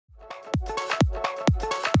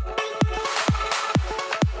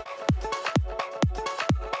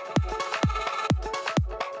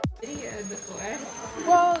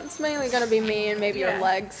gonna be me and maybe your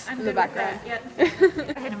legs in the background. Yep. Go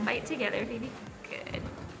ahead and bite together, baby. Good.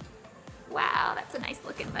 Wow, that's a nice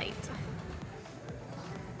looking bite.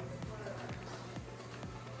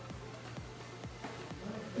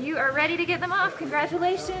 You are ready to get them off.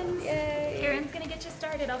 Congratulations. Yay. Karen's gonna get you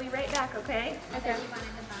started. I'll be right back, okay? Okay.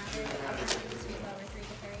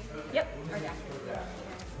 Yep.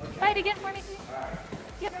 Bite again for me, please.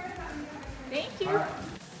 Yep. Thank you.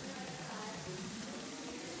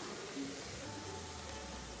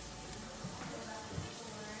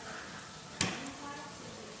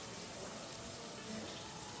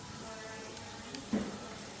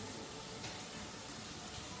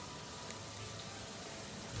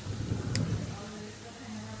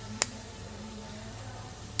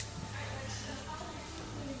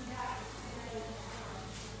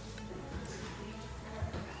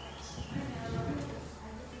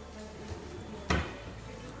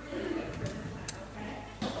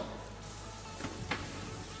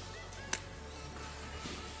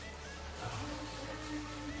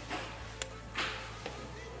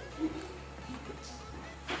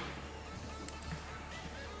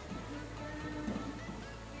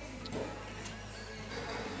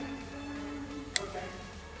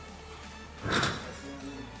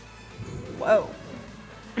 Whoa.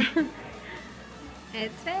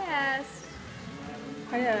 It's fast.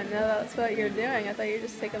 I didn't know that's what you're doing. I thought you were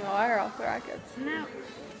just taking the wire off the rackets. No.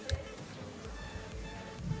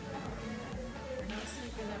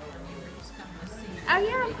 Oh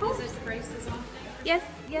yeah, of course. Is this braces on? Yes,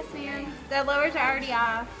 yes ma'am. The lowers are already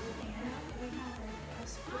off.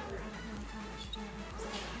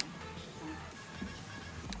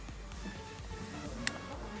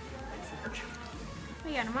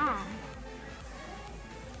 We got them all.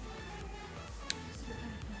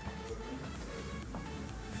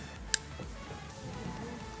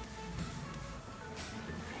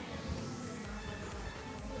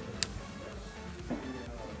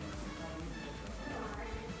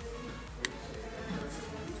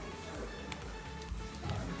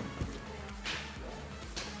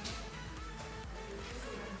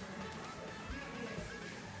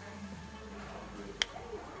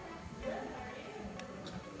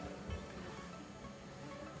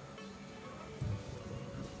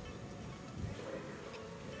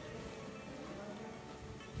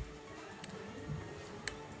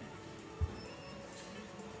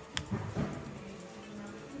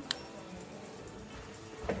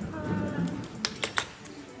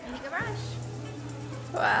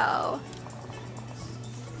 Wow.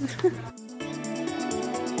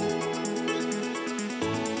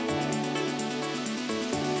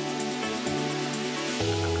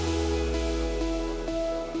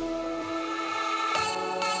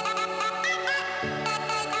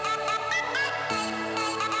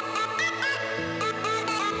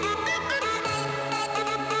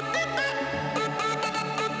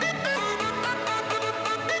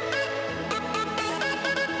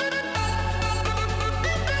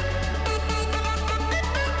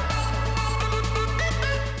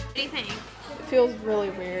 Feels really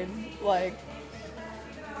weird, like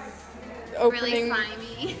opening, Really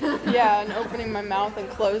slimy. yeah, and opening my mouth and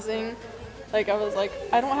closing. Like I was like,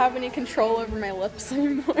 I don't have any control over my lips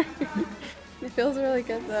anymore. It feels really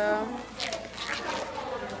good though.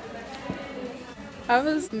 I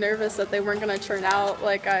was nervous that they weren't gonna turn out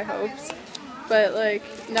like I hoped, but like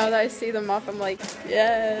now that I see them off, I'm like,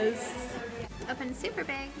 yes. Open super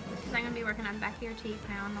big, because I'm gonna be working on the back of your teeth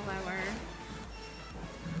now on the lower.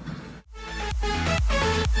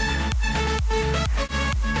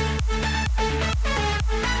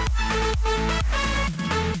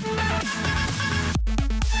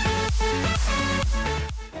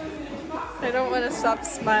 I don't want to stop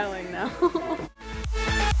smiling now.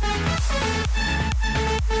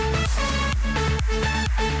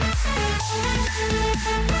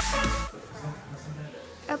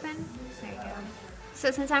 Open. There you go.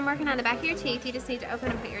 So since I'm working on the back of your teeth, you just need to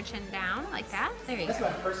open and put your chin down like that. There you go.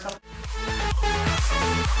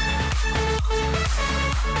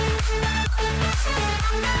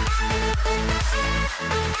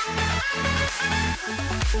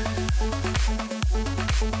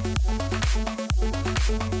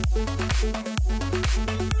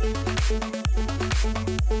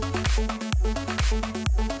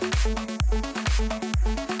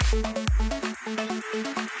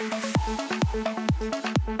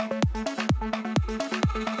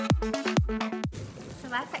 So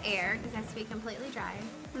that's the air, because it has to be completely dry.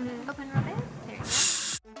 Open real big. There you go.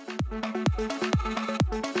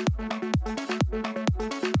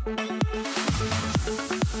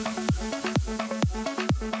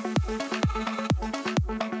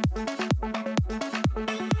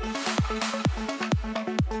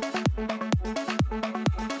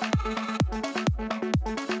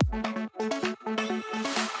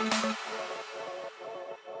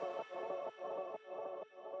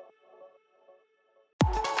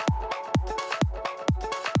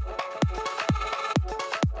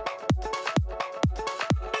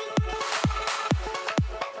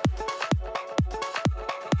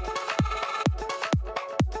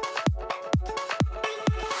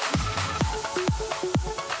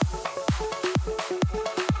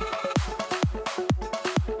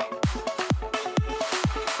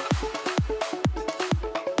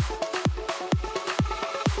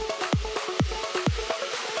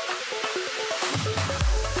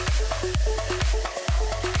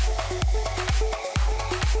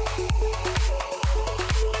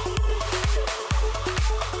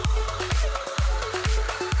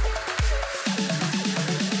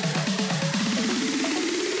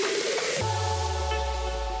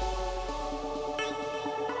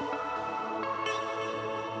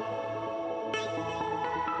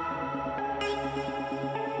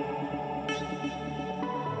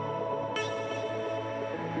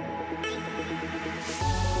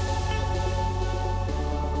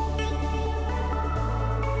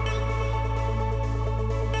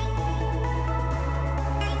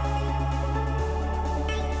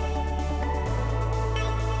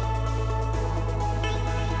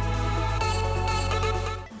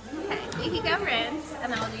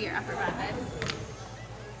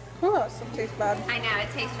 Tastes bad. I know, it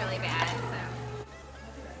tastes really bad,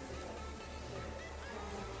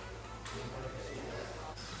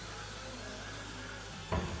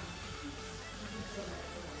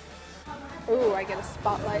 so. Ooh, I get a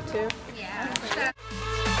spotlight too. Yeah.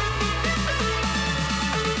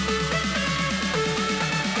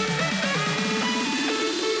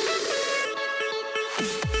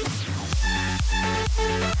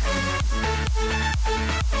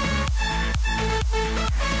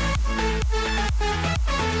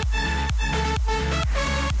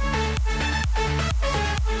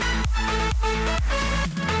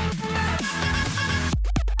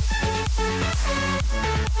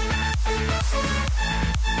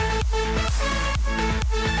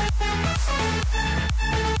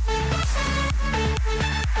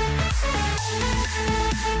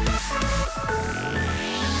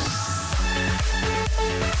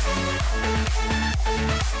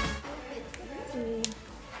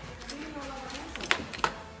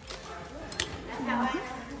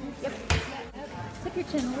 Yep. Tip your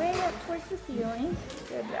chin way up towards the ceiling.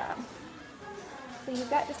 Good job. So you've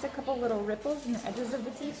got just a couple little ripples in the edges of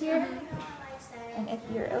the teeth here. And if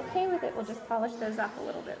you're okay with it, we'll just polish those off a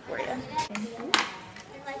little bit for you. Thank you.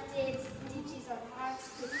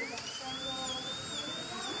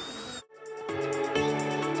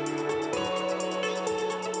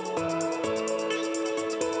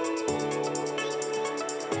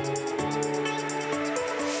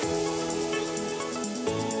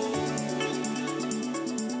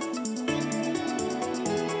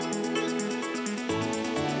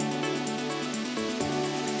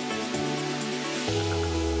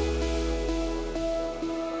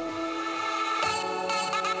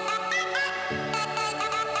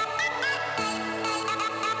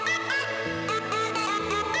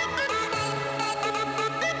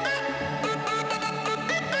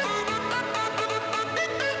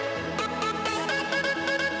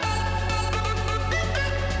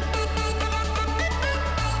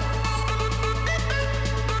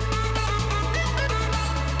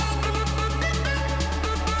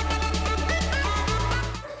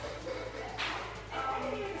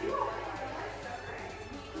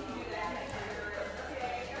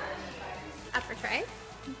 Upper tray.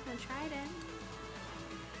 I'm gonna try it in.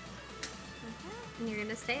 Okay. And you're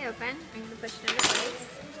gonna stay open. I'm gonna push it into place.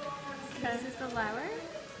 Okay. This is the lower.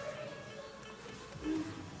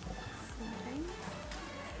 Okay.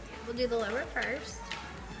 We'll do the lower first.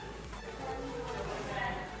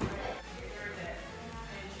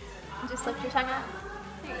 Just lift your tongue up.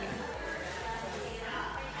 There you go.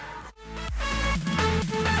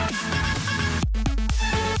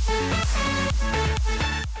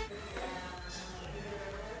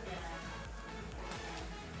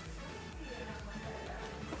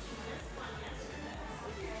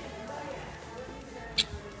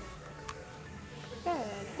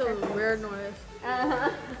 That was a weird noise. Uh-huh.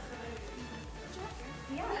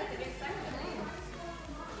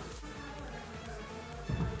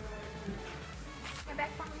 Go back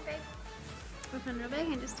for me, babe. Open real big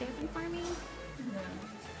and just stay open for me.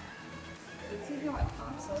 It's even what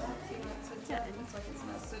pops up. See when it sits up, it's like it's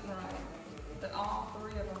not sitting right. But all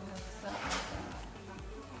three of them have stuff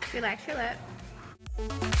like that. Relax your lip.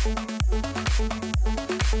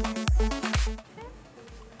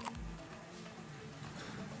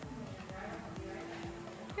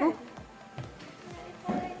 Good.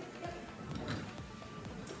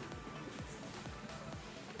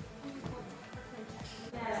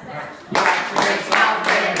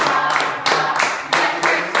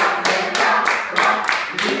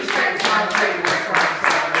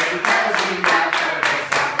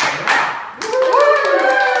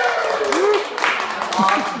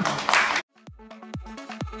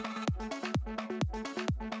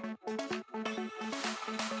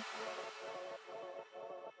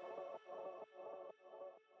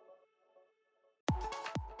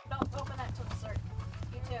 Don't open that till dessert.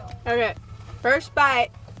 You too. Okay, first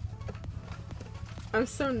bite. I'm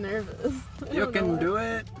so nervous. You can do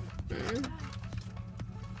it.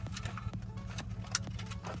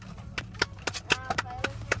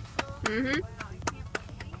 Mm-hmm.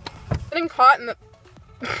 Getting caught in the...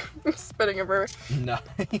 I'm spitting everywhere. Nice.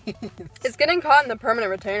 It's getting caught in the permanent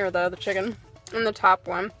retainer though, the chicken. In the top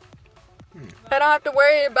one. I don't have to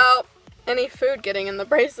worry about any food getting in the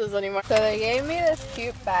braces anymore. So they gave me this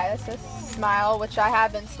cute bag. It says smile, which I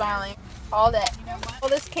have been smiling all day. All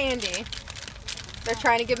this candy. They're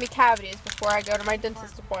trying to give me cavities before I go to my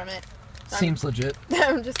dentist appointment. Seems legit.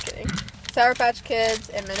 I'm just kidding. Sour Patch Kids,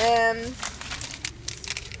 M&M's,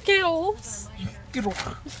 Skittles,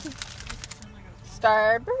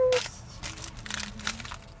 Starburst,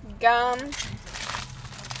 gum,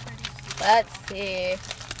 Let's see.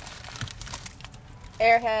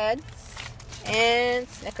 Airheads and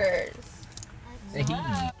Snickers.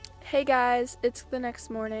 Hey guys, it's the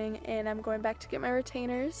next morning and I'm going back to get my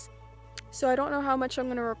retainers. So I don't know how much I'm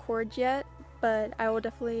going to record yet, but I will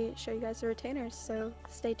definitely show you guys the retainers, so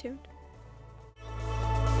stay tuned.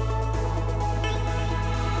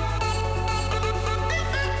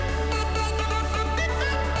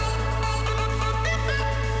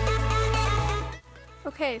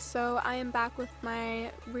 Okay, so I am back with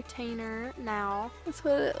my retainer now. That's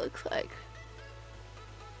what it looks like.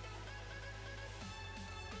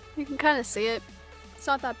 You can kind of see it. It's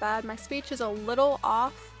not that bad. My speech is a little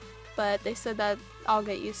off, but they said that I'll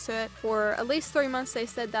get used to it. For at least 3 months they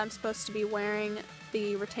said that I'm supposed to be wearing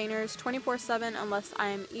the retainers 24/7 unless I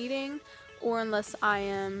am eating or unless I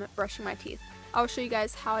am brushing my teeth. I'll show you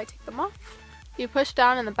guys how I take them off. You push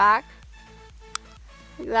down in the back,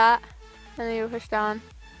 like that, and then you push down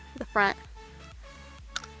the front.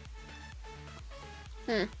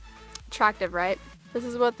 Attractive, right? This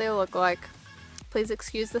is what they look like. Please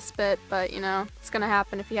excuse the spit, but you know, it's gonna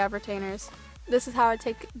happen if you have retainers. This is how I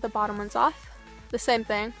take the bottom ones off. The same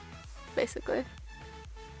thing, basically.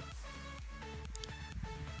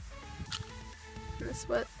 And this is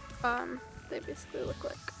what they basically look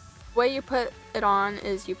like. The way you put it on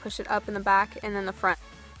is you push it up in the back and then the front.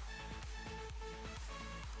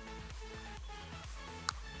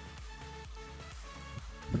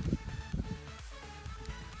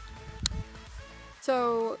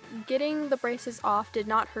 So getting the braces off did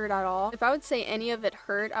not hurt at all. If I would say any of it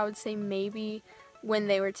hurt, I would say maybe when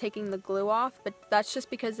they were taking the glue off, but that's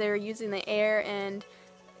just because they were using the air and,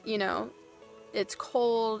 you know, it's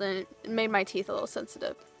cold and it made my teeth a little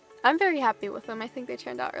sensitive. I'm very happy with them. I think they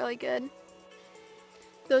turned out really good.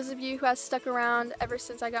 Those of you who have stuck around ever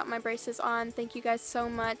since I got my braces on, thank you guys so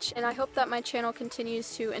much, and I hope that my channel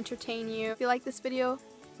continues to entertain you. If you like this video,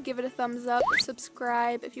 give it a thumbs up,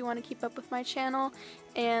 subscribe if you want to keep up with my channel,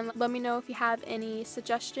 and let me know if you have any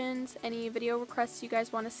suggestions, any video requests you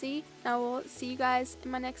guys want to see. I will see you guys in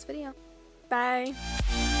my next video. Bye!